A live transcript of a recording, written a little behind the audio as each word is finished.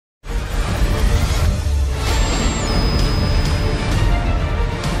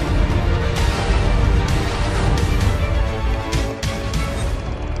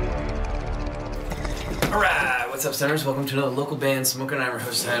what's up, Centers? Welcome to another local band, Smokeout. I'm your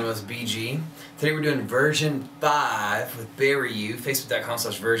host, BG. Today we're doing version 5 with Bury You,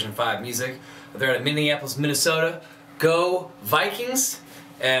 facebook.com/version5music. They're out of Minneapolis, Minnesota. Go Vikings!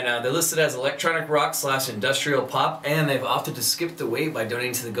 And they're listed as electronic rock / industrial pop, and they've opted to skip the wait by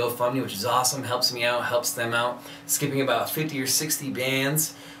donating to the GoFundMe, which is awesome. Helps me out, helps them out. Skipping about 50 or 60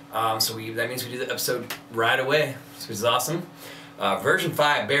 bands. That means we do the episode right away, which is awesome. Version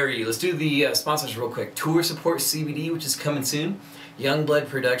 5, Bury You. Let's do the sponsors real quick. Tour Support CBD, which is coming soon. Youngblood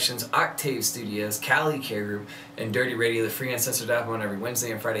Productions, Octave Studios, Cali Care Group, and Dirty Radio, the free uncensored app on every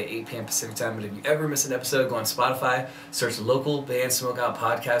Wednesday and Friday at 8 p.m. Pacific Time. But if you ever miss an episode, go on Spotify, search local band Smokeout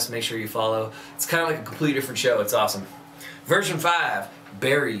podcast, make sure you follow. It's kind of like a completely different show. It's awesome. Version 5,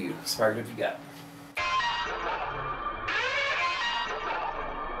 Bury You. Spark it if you got.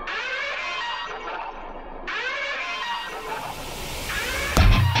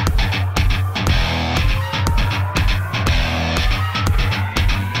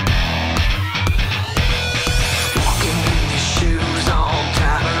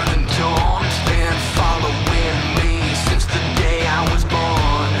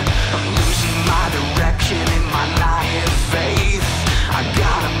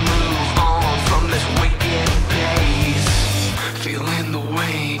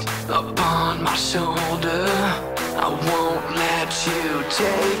 Upon my shoulder, I won't let you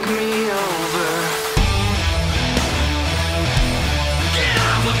take me over. Get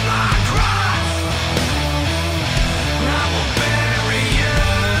off of my cross, I will bury you.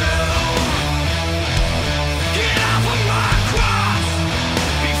 Get off of my cross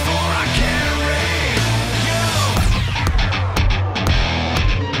before I carry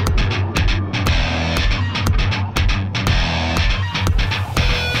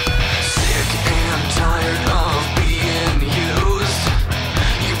tired of being used.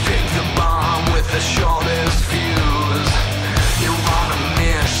 You pick the bomb with the shortest fuse. You're on a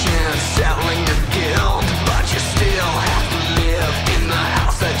mission, settling your guilt, but you still have to live in the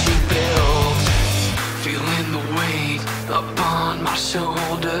house that you built. Feeling the weight upon my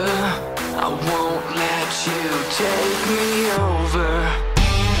shoulder, I won't let you take me over.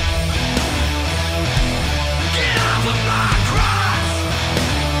 Get off of my cross,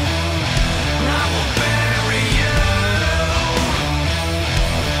 I will bury you.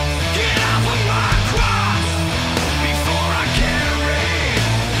 Get off of my cross before I carry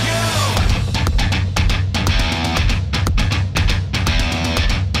you.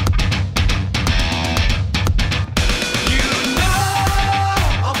 You know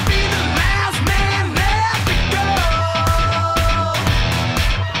I'll be the last man left to go.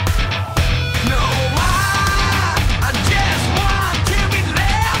 No, I just want to be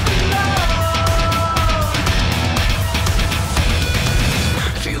left alone.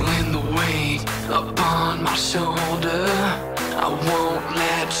 Feeling the weight upon my shoulder, I won't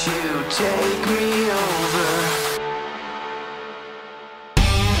let you take me over.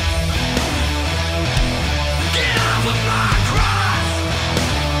 Get off of my cross,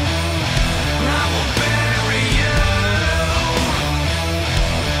 I will bury you.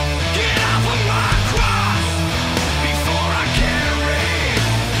 Get off of my cross before I carry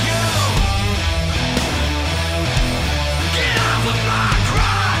you. Get off of my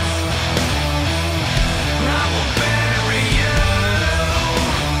cross, I will bury you.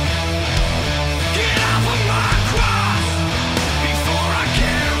 Get off of my cross before I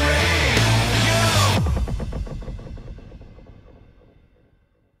carry you.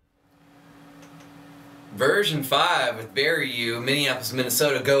 Version 5 with Bury You, Minneapolis,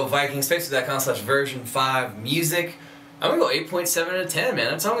 Minnesota. Go Vikings. Facebook.com/version5music. I'm gonna go 8.7 out of 10,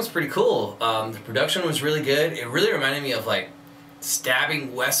 man. That song was pretty cool. The production was really good. It really reminded me of like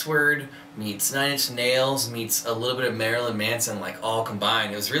Stabbing Westward meets 9 Inch Nails meets a little bit of Marilyn Manson, like all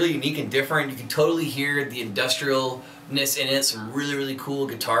combined. It was really unique and different. You can totally hear the industrialness in it. Some really, really cool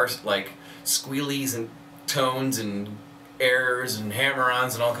guitars, like squealies and tones and errors and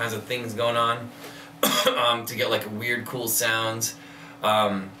hammer-ons and all kinds of things going on to get like weird, cool sounds.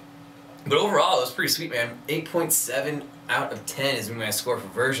 But overall, it was pretty sweet, man. 8.7 out of 10 is my score for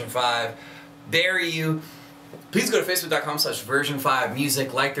version 5. Bury You. Please go to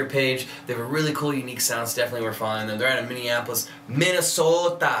facebook.com/version5music, like their page. They have a really cool, unique sounds. Definitely worth following them. They're out of Minneapolis,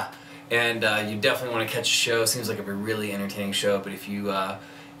 Minnesota. And you definitely want to catch a show. Seems like a really entertaining show. But if you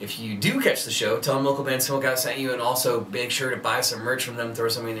do catch the show, tell them local band Smokeout sent you, and also make sure to buy some merch from them, throw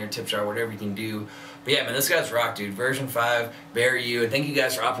something in their tip jar, whatever you can do. But yeah, man, this guy's rock, dude. Version 5, Bury You. And thank you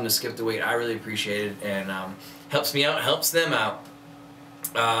guys for opting to skip the wait. I really appreciate it. And helps me out, helps them out.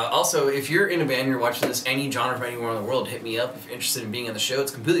 Also, if you're in a band, you're watching this, any genre from anywhere in the world, hit me up if you're interested in being on the show.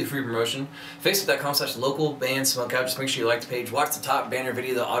 It's completely free promotion. Facebook.com/localbandsmokeout. Just make sure you like the page. Watch the top banner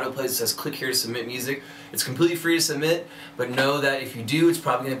video. The autoplay says click here to submit music. It's completely free to submit, but know that if you do, it's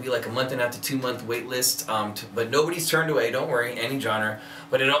probably going to be like a month and a half to 2 month wait list. But nobody's turned away. Don't worry, any genre.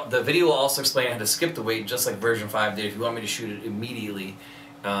 But the video will also explain how to skip the wait, just like version 5 did, if you want me to shoot it immediately.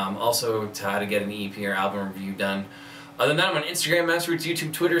 Also, to how to get an EP or album review done. Other than that, I'm on Instagram, Masterroots,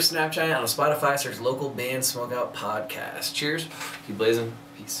 YouTube, Twitter, Snapchat, on Spotify. Search Local Band Smokeout Podcast. Cheers. Keep blazing.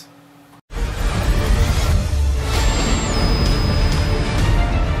 Peace.